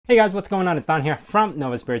Hey guys, what's going on? It's Don here from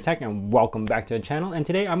Novaspirit Tech and welcome back to the channel. And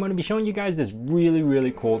today I'm going to be showing you guys this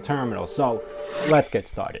really cool terminal. So let's get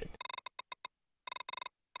started.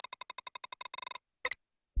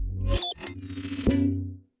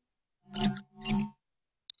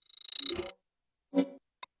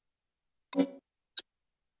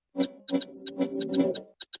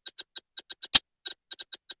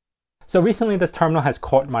 So recently this terminal has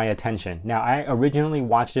caught my attention. Now I originally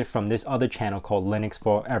watched it from this other channel called Linux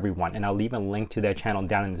for Everyone, and I'll leave a link to their channel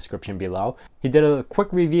down in the description below. He did a quick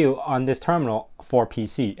review on this terminal for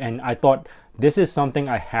PC, and I thought this is something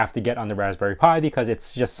I have to get on the Raspberry Pi because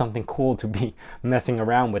it's just something cool to be messing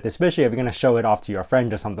around with, especially if you're going to show it off to your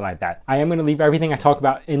friend or something like that. I am going to leave everything I talk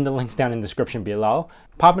about in the links down in the description below.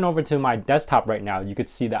 Popping over to my desktop right now, you could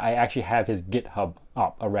see that I actually have his GitHub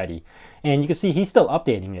up already. And you can see he's still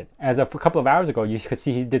updating it. As of a couple of hours ago, you could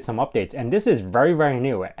see he did some updates. And this is very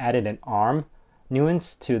new. It added an ARM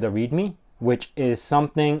nuance to the README, which is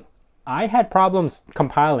something I had problems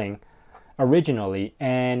compiling originally.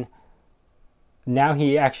 And now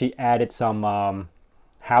he actually added some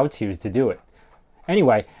how-tos to do it.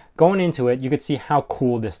 Anyway, going into it, you could see how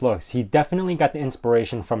cool this looks. He definitely got the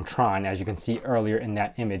inspiration from Tron, as you can see earlier in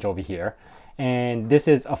that image over here. And this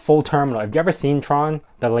is a full terminal. If you ever seen Tron,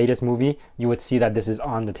 the latest movie, you would see that this is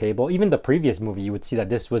on the table. Even the previous movie, you would see that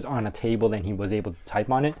this was on a table and he was able to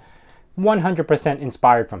type on it. 100%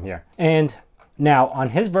 inspired from here. And now on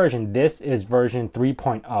his version, this is version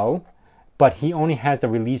 3.0, but he only has the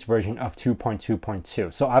release version of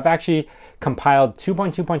 2.2.2. So I've actually compiled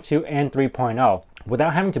 2.2.2 and 3.0.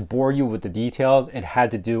 Without having to bore you with the details, it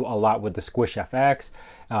had to do a lot with the Squish FX,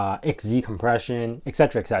 XZ compression,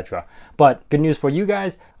 etc. But good news for you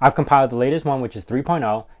guys, I've compiled the latest one, which is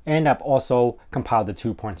 3.0, and I've also compiled the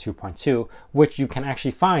 2.2.2, which you can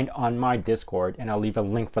actually find on my Discord, and I'll leave a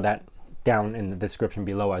link for that down in the description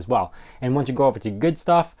below as well. And once you go over to good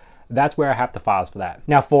stuff, that's where I have the files for that.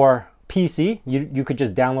 Now for PC, you could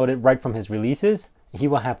just download it right from his releases. He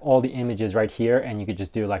will have all the images right here, and you could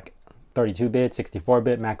just do like 32-bit,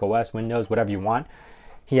 64-bit, Mac OS, Windows, whatever you want.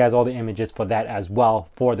 He has all the images for that as well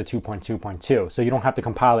for the 2.2.2. So you don't have to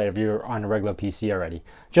compile it if you're on a regular PC already.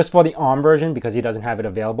 Just for the ARM version, because he doesn't have it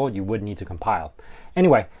available, you would need to compile.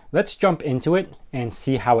 Anyway, let's jump into it and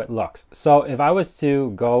see how it looks. So if I was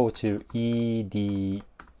to go to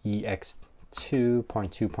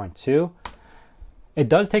eDEX-2.2.2, it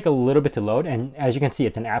does take a little bit to load, and as you can see,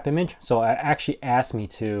 it's an app image. So it actually asked me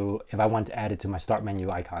if I want to add it to my start menu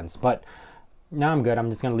icons, but now I'm good. I'm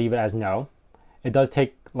just going to leave it as no. It does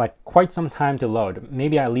take like quite some time to load,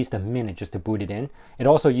 maybe at least a minute just to boot it in. It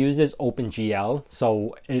also uses OpenGL,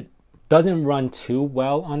 so it doesn't run too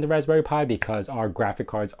well on the Raspberry Pi because our graphic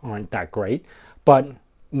cards aren't that great, but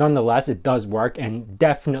nonetheless, it does work, and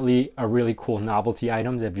definitely a really cool novelty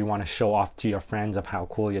items if you want to show off to your friends of how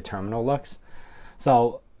cool your terminal looks.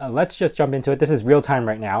 So let's just jump into it. This is real time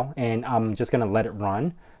right now, and I'm just going to let it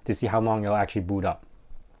run to see how long it'll actually boot up.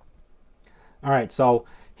 All right, so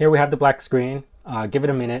here we have the black screen. Give it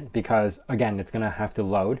a minute because, again, it's going to have to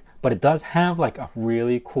load. But it does have like a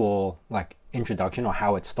really cool like introduction or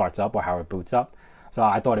how it starts up or how it boots up. So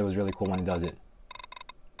I thought it was really cool when it does it.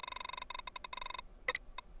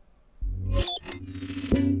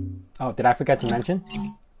 Oh, did I forget to mention?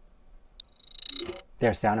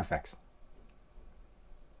 There's sound effects.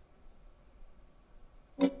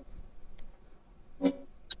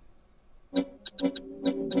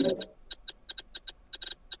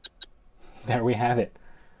 There we have it.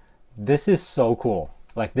 This is so cool.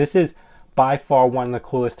 Like, this is by far one of the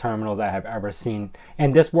coolest terminals I have ever seen.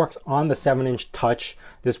 And this works on the 7-inch touch.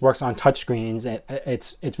 This works on touch screens.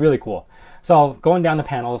 It's really cool. So going down the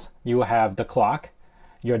panels, you have the clock,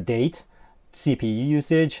 your date, CPU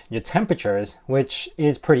usage, your temperatures, which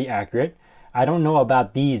is pretty accurate. I don't know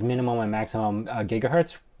about these minimum and maximum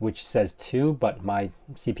gigahertz, which says 2, but my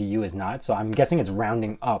CPU is not. So I'm guessing it's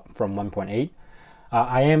rounding up from 1.8.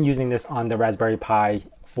 I am using this on the Raspberry Pi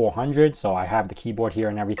 400, so I have the keyboard here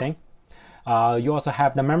and everything. You also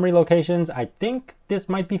have the memory locations. I think this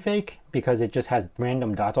might be fake because it just has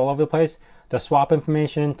random dots all over the place. The swap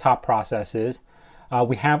information, top processes.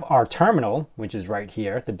 We have our terminal, which is right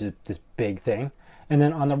here, this big thing. And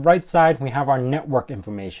then on the right side, we have our network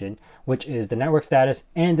information, which is the network status,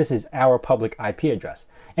 and this is our public IP address.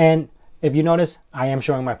 And if you notice, I am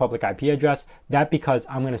showing my public IP address. That's because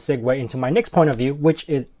I'm going to segue into my next point of view, which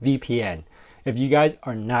is VPN. If you guys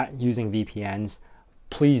are not using VPNs,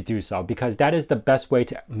 please do so, because that is the best way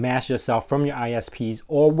to mask yourself from your ISPs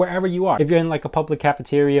or wherever you are. If you're in like a public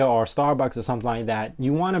cafeteria or Starbucks or something like that,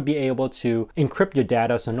 you want to be able to encrypt your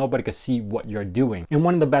data so nobody can see what you're doing. And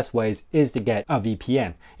one of the best ways is to get a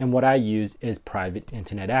VPN. And what I use is private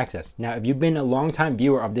internet access. Now, if you've been a long-time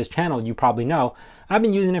viewer of this channel, you probably know I've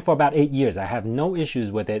been using it for about 8 years. I have no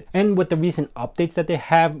issues with it. And with the recent updates that they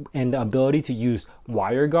have and the ability to use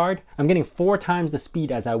WireGuard, I'm getting 4 times the speed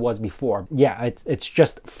as I was before. Yeah, it's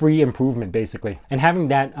just free improvement basically. And having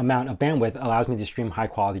that amount of bandwidth allows me to stream high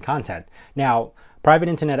quality content. Now, private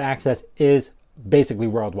internet access is basically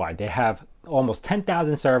worldwide. They have almost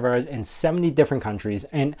 10,000 servers in 70 different countries.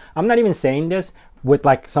 And I'm not even saying this with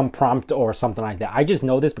like some prompt or something like that. I just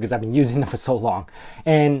know this because I've been using them for so long.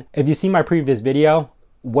 And if you see my previous video,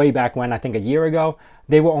 way back when, I think a year ago,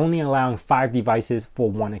 they were only allowing 5 devices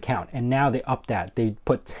for one account. And now they upped that. They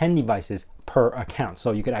put 10 devices per account,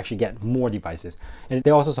 so you could actually get more devices. And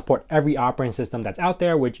they also support every operating system that's out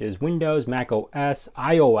there, which is Windows, Mac OS,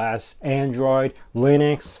 iOS, Android,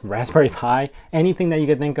 Linux, Raspberry Pi, anything that you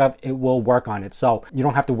could think of, it will work on it. So you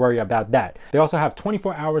don't have to worry about that. They also have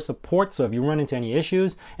 24-hour support, so if you run into any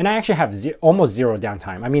issues, and I actually have almost zero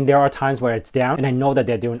downtime. I mean, there are times where it's down and I know that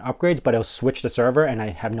they're doing upgrades, but it'll switch the server and I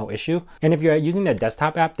have no issue. And if you're using the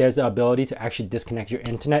desktop app, there's the ability to actually disconnect your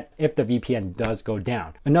internet if the VPN does go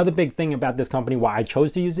down. Another big thing about this company, why I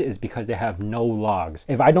chose to use it, is because they have no logs.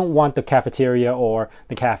 If I don't want the cafeteria or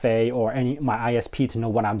the cafe or my ISP to know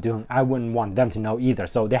what I'm doing, I wouldn't want them to know either.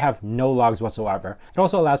 So they have no logs whatsoever. It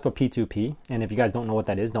also allows for P2P, and if you guys don't know what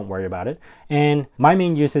that is, don't worry about it. And my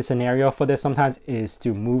main usage scenario for this sometimes is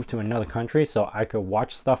to move to another country so I could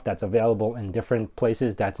watch stuff that's available in different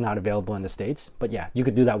places that's not available in the States. But yeah, you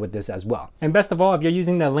could do that with this as well. And best of all, if you're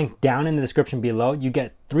using the link down in the description below, you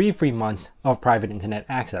get 3 free months of private internet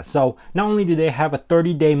access. So not only do they have a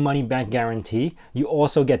 30-day money-back guarantee, you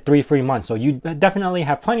also get 3 free months. So you definitely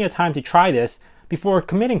have plenty of time to try this before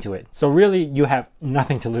committing to it. So really, you have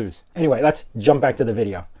nothing to lose. Anyway, let's jump back to the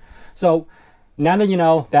video. So now that you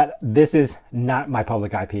know that this is not my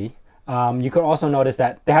public IP, you could also notice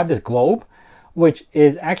that they have this globe, which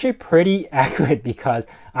is actually pretty accurate because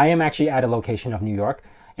I am actually at a location of New York.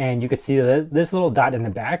 And you could see that this little dot in the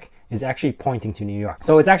back is actually pointing to New York.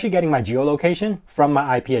 So it's actually getting my geolocation from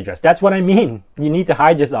my IP address. That's what I mean. You need to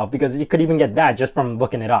hide yourself because you could even get that just from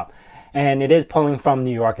looking it up. And it is pulling from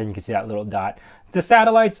New York, and you can see that little dot. The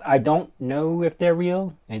satellites, I don't know if they're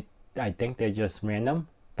real. I think they're just random,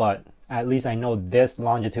 but at least I know this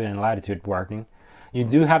longitude and latitude working. You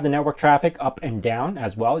do have the network traffic up and down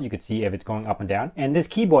as well. You could see if it's going up and down. And this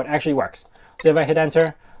keyboard actually works. So if I hit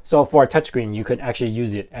enter, so for a touchscreen, you could actually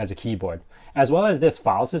use it as a keyboard. As well as this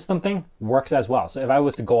file system thing works as well. So if I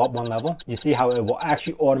was to go up one level, you see how it will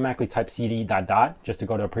actually automatically type cd ... just to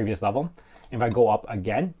go to a previous level. If I go up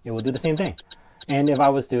again, it will do the same thing. And if I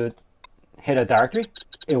was to hit a directory,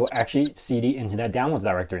 it will actually cd into that downloads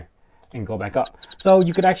directory and go back up. So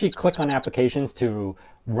you could actually click on applications to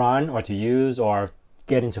run or to use or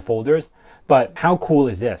get into folders. But how cool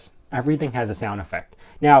is this? Everything has a sound effect.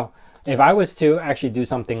 Now, if I was to actually do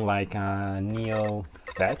something like neo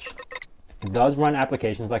fetch, it does run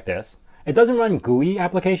applications like this. It doesn't run GUI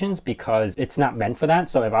applications because it's not meant for that.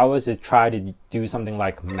 So if I was to try to do something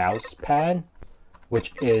like mousepad,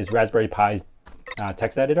 which is Raspberry Pi's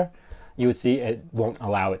text editor, you would see it won't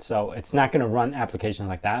allow it. So it's not going to run applications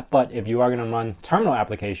like that. But if you are going to run terminal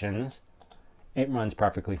applications, it runs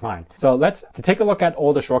perfectly fine. So let's take a look at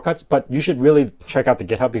all the shortcuts, but you should really check out the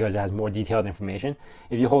GitHub because it has more detailed information.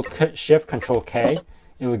 If you hold Shift Control K,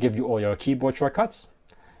 it will give you all your keyboard shortcuts.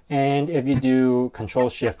 And if you do Control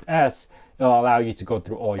Shift S, it'll allow you to go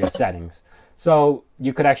through all your settings. So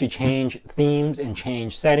you could actually change themes and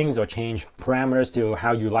change settings or change parameters to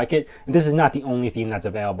how you like it. And this is not the only theme that's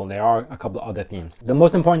available. There are a couple of other themes. The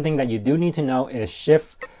most important thing that you do need to know is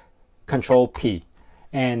Shift Control P.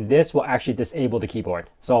 And this will actually disable the keyboard.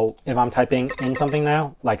 So if I'm typing in something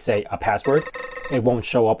now, like say a password, it won't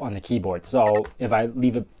show up on the keyboard. So if I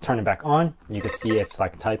leave it, turn it back on, you can see it's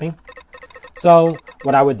like typing. So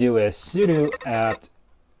what I would do is sudo apt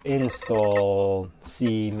install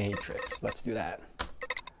cmatrix. Let's do that.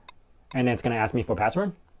 And then it's going to ask me for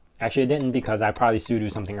password. Actually, it didn't because I probably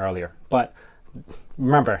sudo something earlier. But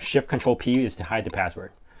remember, Shift Control P is to hide the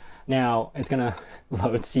password. Now it's going to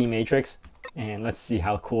load cmatrix. And let's see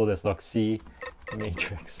how cool this looks. C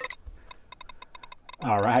matrix.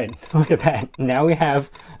 All right, look at that. Now we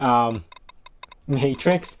have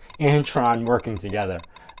matrix and Tron working together.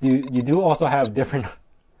 You do also have different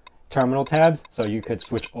terminal tabs, so you could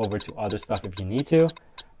switch over to other stuff if you need to.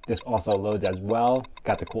 This also loads as well.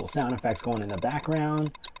 Got the cool sound effects going in the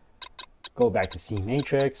background. Go back to C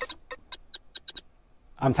matrix.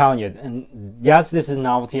 I'm telling you, and yes, this is a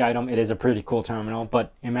novelty item. It is a pretty cool terminal,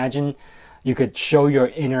 but imagine you could show your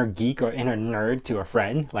inner geek or inner nerd to a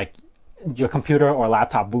friend, like your computer or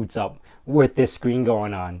laptop boots up with this screen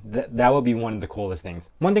going on. That would be one of the coolest things.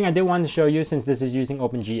 One thing I did want to show you, since this is using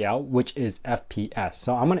OpenGL, which is FPS.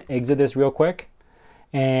 So I'm going to exit this real quick.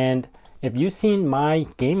 And if you've seen my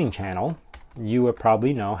gaming channel, you would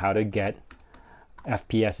probably know how to get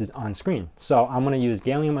FPSs on screen. So I'm going to use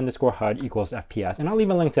gallium_HUD equals FPS, and I'll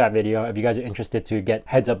leave a link to that video if you guys are interested to get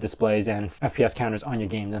heads-up displays and FPS counters on your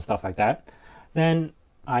games and stuff like that. Then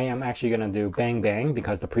I am actually going to do bang bang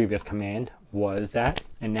because the previous command was that,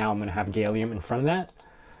 and now I'm going to have gallium in front of that.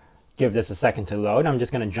 Give this a second to load. I'm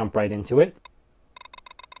just going to jump right into it.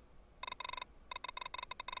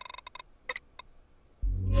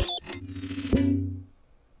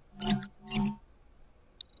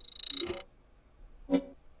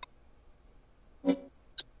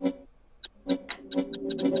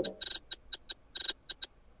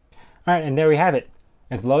 All right, and there we have it.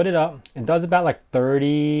 It's loaded up. It does about like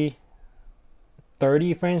 30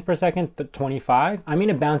 frames per second, 25. I mean,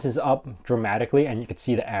 it bounces up dramatically, and you can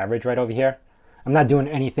see the average right over here. I'm not doing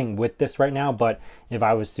anything with this right now, but if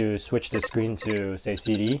I was to switch the screen to, say,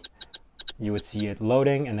 CD, you would see it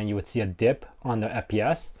loading, and then you would see a dip on the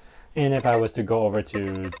FPS. And if I was to go over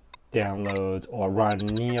to downloads or run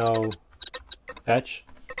Neo Fetch,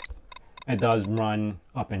 it does run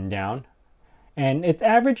up and down. And it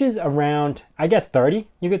averages around, I guess, 30,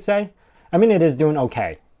 you could say. I mean, it is doing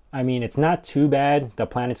okay. I mean, it's not too bad. The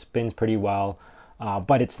planet spins pretty well,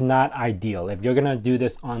 but it's not ideal. If you're going to do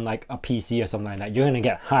this on like a PC or something like that, you're going to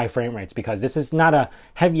get high frame rates because this is not a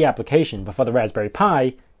heavy application, but for the Raspberry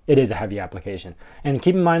Pi, it is a heavy application. And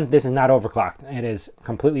keep in mind, this is not overclocked. It is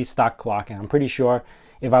completely stock clock, and I'm pretty sure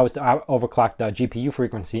if I was to overclock the GPU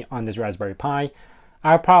frequency on this Raspberry Pi,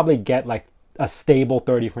 I'd probably get like a stable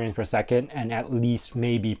 30 frames per second and at least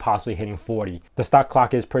maybe possibly hitting 40. The stock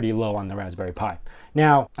clock is pretty low on the Raspberry Pi.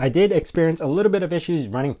 Now, I did experience a little bit of issues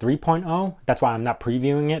running 3.0. That's why I'm not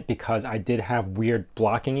previewing it, because I did have weird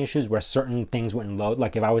blocking issues where certain things wouldn't load.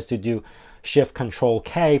 Like if I was to do Shift Control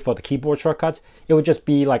K for the keyboard shortcuts, it would just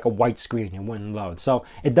be like a white screen. It wouldn't load. So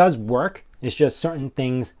it does work. It's just certain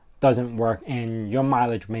things doesn't work, and your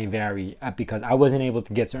mileage may vary because I wasn't able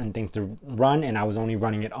to get certain things to run, and I was only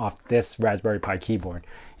running it off this Raspberry Pi keyboard.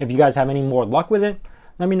 If you guys have any more luck with it,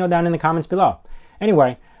 let me know down in the comments below.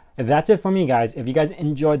 Anyway, that's it for me, guys. If you guys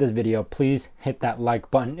enjoyed this video, please hit that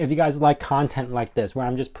like button. If you guys like content like this, where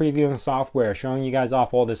I'm just previewing software, showing you guys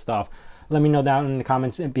off all this stuff, let me know down in the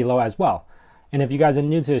comments below as well. And if you guys are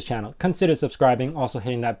new to this channel, consider subscribing, also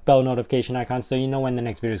hitting that bell notification icon so you know when the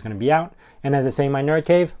next video is going to be out. And as I say in my nerd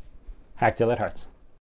cave, hack till it hurts.